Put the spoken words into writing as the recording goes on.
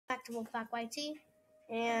Back to Wolfpack YT,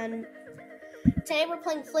 and today we're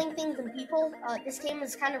playing Fling Things and People. This game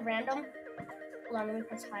is kind of random. Hold on, let me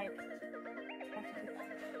press hide.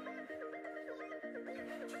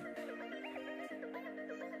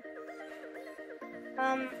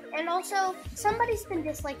 And also, somebody's been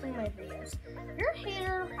disliking my videos. If you're a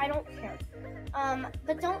hater, I don't care.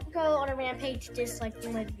 But don't go on a rampage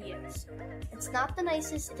disliking my videos. It's not the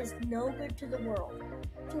nicest, it is no good to the world.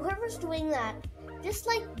 To whoever's doing that,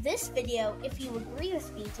 dislike this video if you agree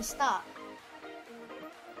with me to stop.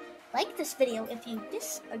 Like this video if you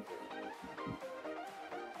disagree.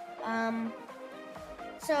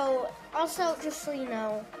 So, also, just so you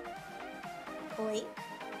know, Blake,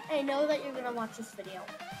 I know that you're gonna watch this video.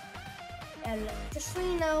 And just so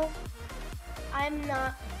you know, I'm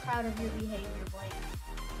not proud of your behavior, Blake.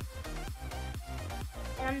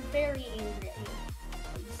 And I'm very angry at you.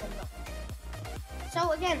 What you said about me.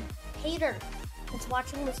 So again, hater that's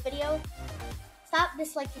watching this video, stop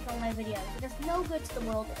disliking on my videos. It does no good to the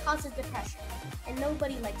world. It causes depression, and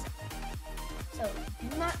nobody likes it. So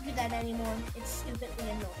do not do that anymore. It's stupidly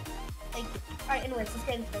annoying. Thank you. Alright, anyways, let's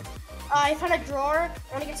get into this. I found a drawer.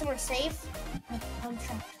 I want to get somewhere safe. I'm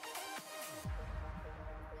trapped.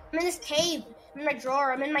 I'm in this cave. I'm in my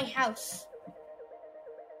drawer. I'm in my house.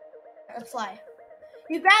 Let's fly.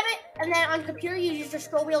 You grab it, and then on computer you use your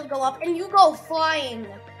scroll wheel to go up, and you go flying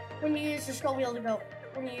when you use the scroll wheel to go.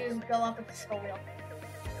 When you go up with the scroll wheel.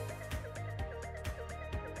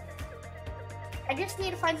 I just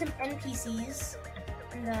need to find some NPCs,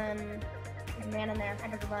 and then there's a man in there. I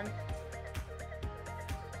gotta run.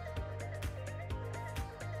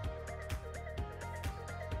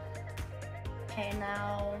 Okay,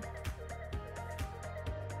 now.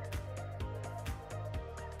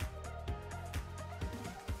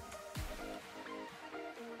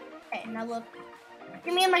 Okay, now look.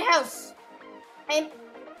 Get me in my house. Okay.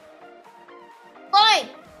 Fly!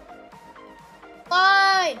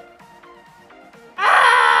 Fly!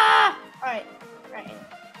 Ah! Alright.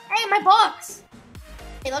 Hey, my box!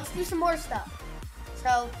 Okay, let's do some more stuff.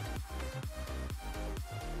 So,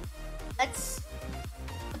 let's.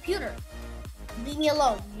 Computer. Leave me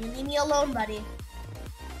alone. You leave me alone, buddy.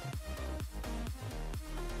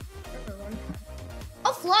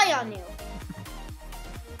 I'll fly on you.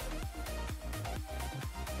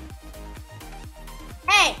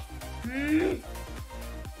 Hey!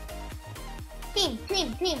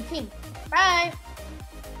 Team. Bye.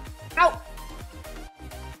 Ow.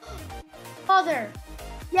 Mother.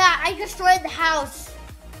 Yeah, I destroyed the house.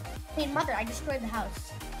 Hey, mother, I destroyed the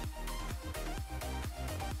house.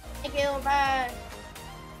 Thank you, bye.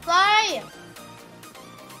 Fly!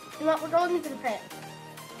 You know what, we're going into the pit.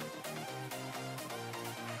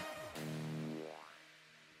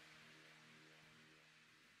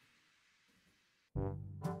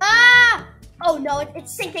 Ah! Oh no,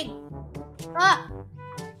 it's sinking. Ah!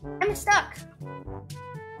 I'm stuck.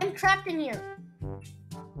 I'm trapped in here.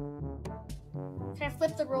 Can I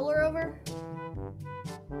flip the roller over?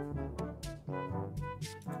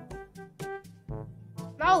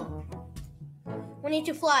 No! We need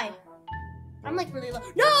to fly. I'm like really low.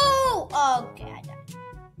 No! Okay, I died.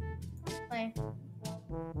 Play.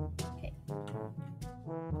 Okay.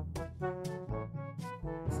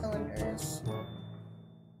 Cylinders.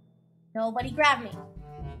 Nobody grab me.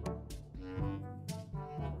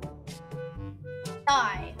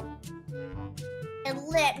 Die. And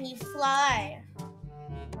let me fly.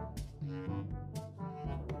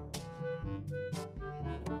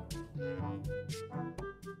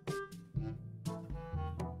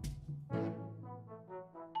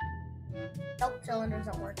 Nope, cylinders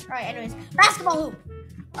don't work. Alright, anyways. Basketball hoop!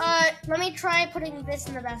 Let me try putting this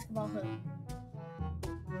in the basketball hoop.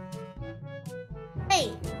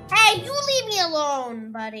 Hey, you leave me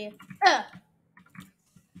alone, buddy. Ugh.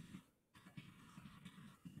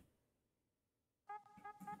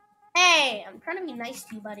 Hey, I'm trying to be nice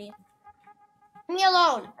to you, buddy. Leave me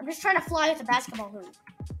alone. I'm just trying to fly with a basketball hoop.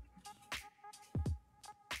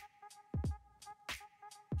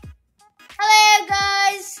 Hello,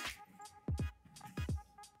 guys.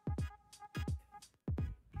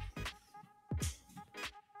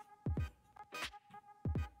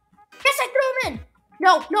 Yes, I threw him in.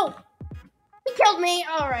 No. He killed me.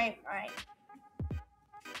 All right.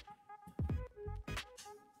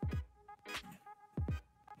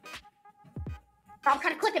 I'm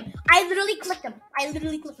trying to click him. I literally clicked him.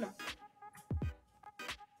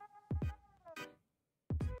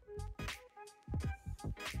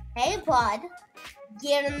 Hey, bud.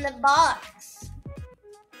 Get in the box.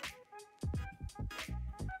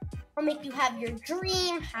 I'll make you have your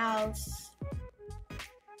dream house.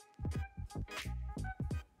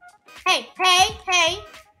 Hey, hey, hey.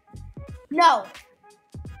 No.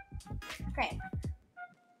 Okay.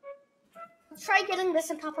 Let's try getting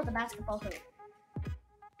this on top of the basketball hoop.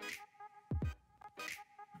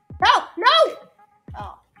 No, no!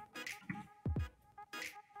 Oh.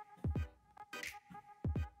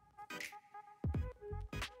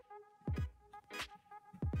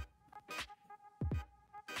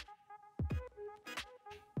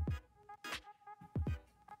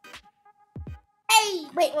 Hey,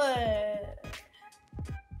 wait.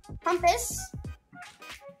 Compass.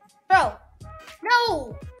 Throw.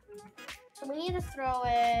 No! So we need to throw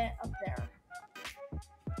it up there.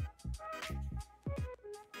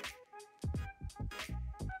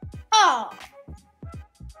 Oh!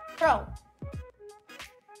 Throw.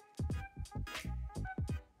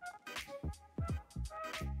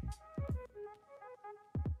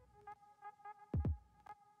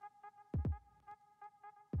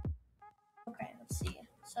 Okay, let's see.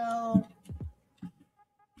 So...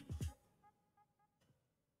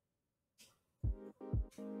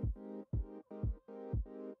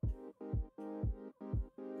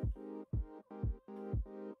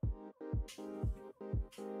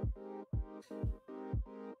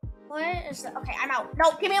 Where is the... Okay, I'm out.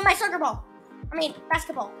 No, give me my soccer ball. I mean,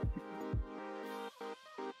 basketball.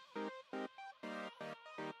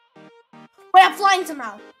 Wait, I'm flying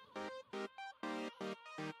somehow.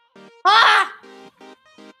 Ah!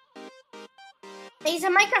 There's a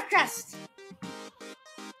Minecraft chest.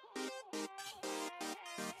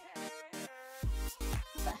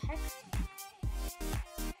 What the heck?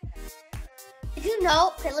 Did you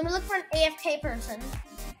know? Okay, let me look for an AFK person.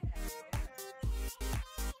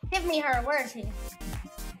 Give me her. Where is he?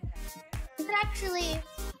 You could actually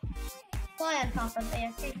fly on top of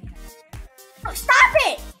AFK. Oh, stop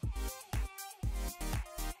it!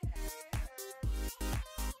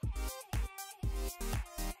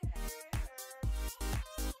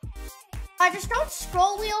 Just don't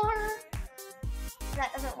scroll wheel her.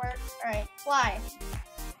 That doesn't work. Alright, fly.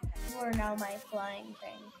 You are now my flying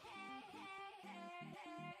thing.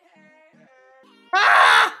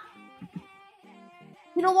 Ah!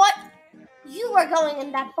 You know what? You are going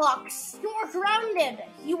in that box. You are grounded.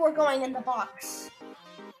 You are going in the box.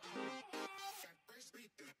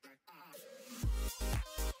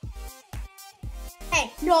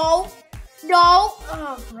 Hey, no. No.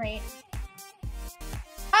 Oh, great.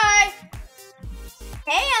 Bye.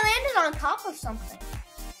 Hey, I landed on top of something.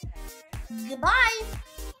 Goodbye.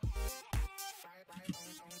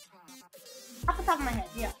 Off the top of my head,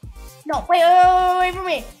 yeah. No, wait for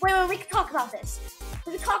me. Wait, we can talk about this.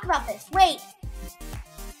 We can talk about this. Wait.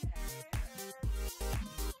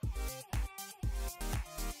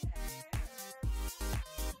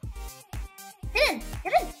 Get in.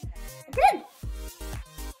 Get in. Get in.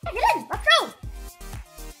 Yeah, get in. Let's go.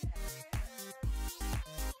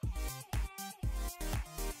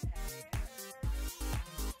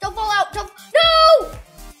 Don't fall out. Don't. No!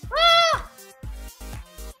 Ah!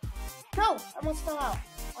 No, I almost fell out.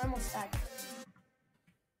 I almost died.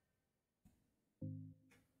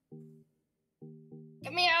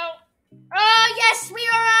 Get me out. Oh, yes, we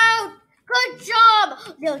are out. Good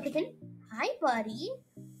job. Logan, hi, buddy.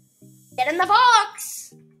 Get in the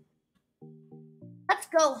box. Let's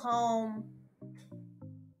go home.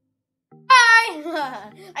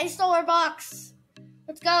 Bye. I stole our box.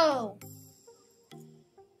 Let's go.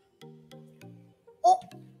 Oh.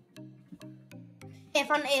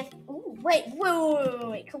 Ooh, wait.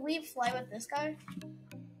 Can we fly with this guy?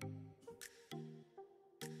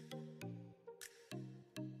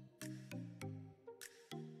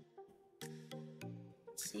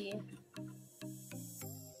 Let's see.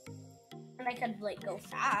 And I could like go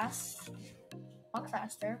fast. Walk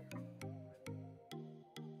faster.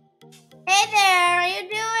 Hey there, how you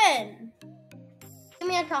doing? Get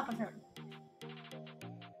me on top of him.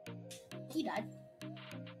 He died.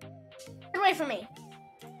 Get away from me.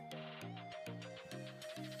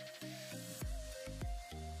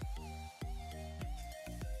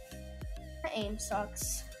 My aim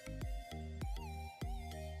sucks.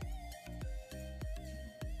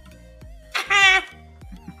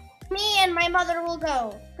 Me and my mother will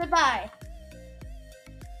go. Goodbye.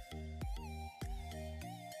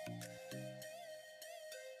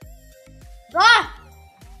 Ah!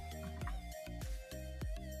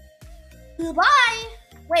 Goodbye.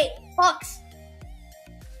 Wait, box.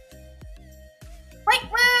 Wait,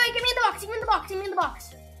 give me in the box, give me in the box, give me in the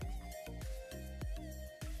box.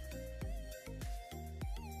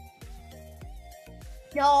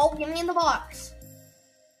 No, give me in the box.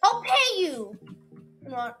 I'll pay you. You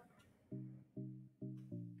know what?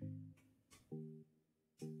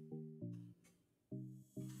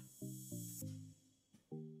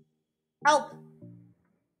 Help!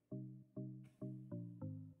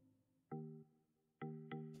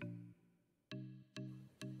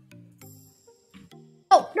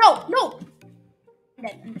 Oh, no, no! I'm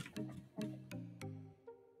dead.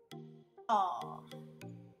 Oh.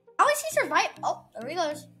 How is he survive? Oh, there he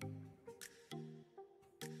goes.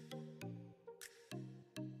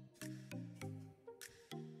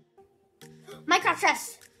 Minecraft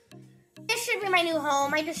chest. This should be my new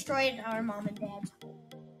home. I destroyed our mom and dad's home.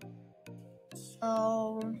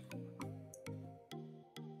 So...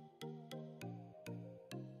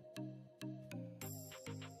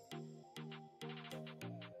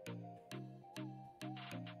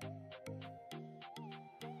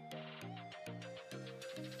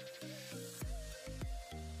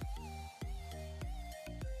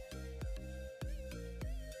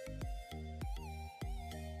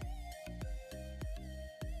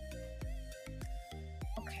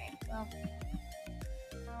 Okay, well...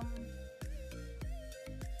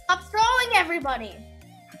 Stop throwing everybody!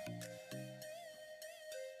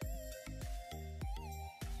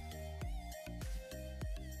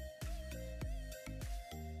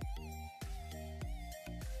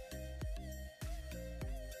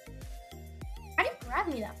 How did you grab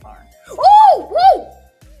me that far? Oh! Woo!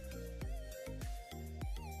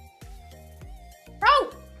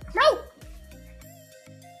 No! No!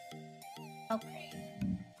 Okay.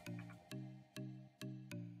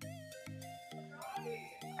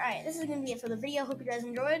 Alright, this is gonna be it for the video. Hope you guys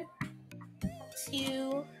enjoyed. See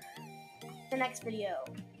you in the next video.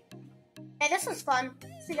 Hey, this was fun.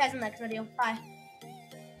 See you guys in the next video. Bye.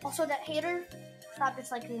 Also, that hater, stop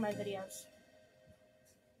disliking my videos.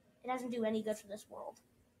 It doesn't do any good for this world.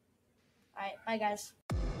 Alright, bye guys.